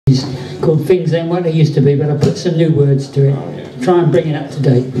called Things Ain't What They Used to Be, but I put some new words to it. Oh, yeah. Try and bring it up to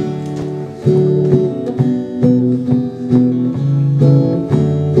date.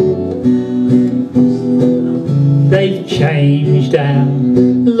 They've changed our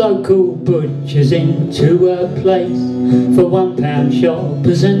local butchers into a place for £1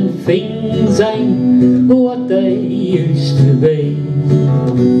 shoppers, and things ain't what they used to be.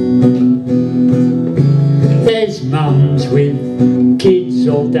 There's mums with kids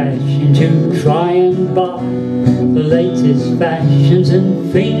all dashing to try and buy the latest fashions,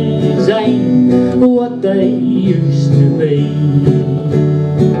 and things ain't what they used to be.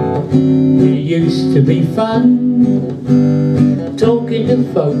 It used to be fun talking to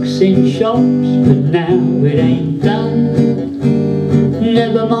folks in shops, but now it ain't done.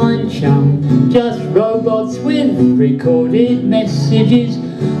 Never mind chum, just robots with recorded messages.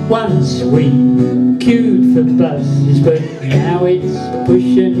 Once we queued for buses, but now it's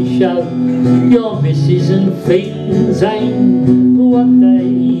push and shove. Your missus, and things ain't what they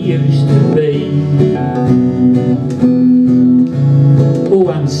used to be.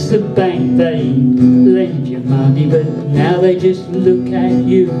 Once the bank, they lend you money, but now they just look at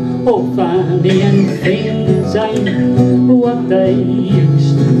you all funny, and things ain't what they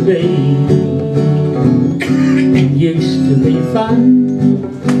used to be. It used to be fun,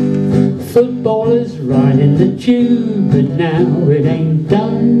 footballers riding the tube, but now it ain't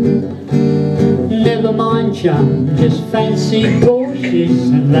done. Never mind chum, just fancy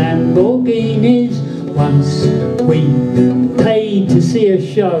Porsches and Lamborghinis. Once we paid to see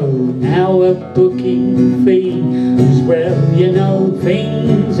a show, now a booking fee as well. You know,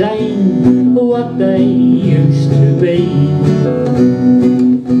 things ain't what they used to be.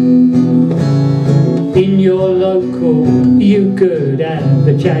 In your local you could have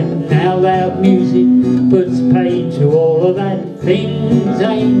a chat, now loud music puts paid to all of that. Things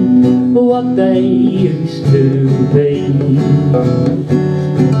ain't what they used to be.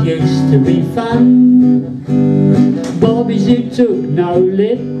 Used to be fun, bobbies who took no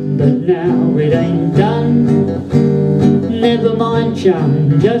lip, but now it ain't done. Never mind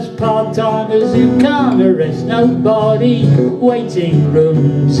chum, just part-timers who can't arrest nobody. Waiting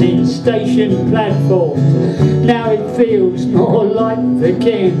rooms in station platforms, now it feels more like the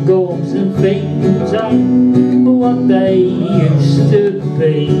Cairngorms, and things ain't what they used to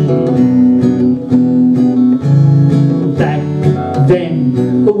be. Back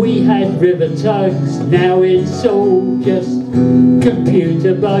then we had river tugs, now it's all just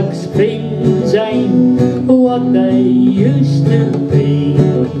computer bugs. Things ain't what they used to be.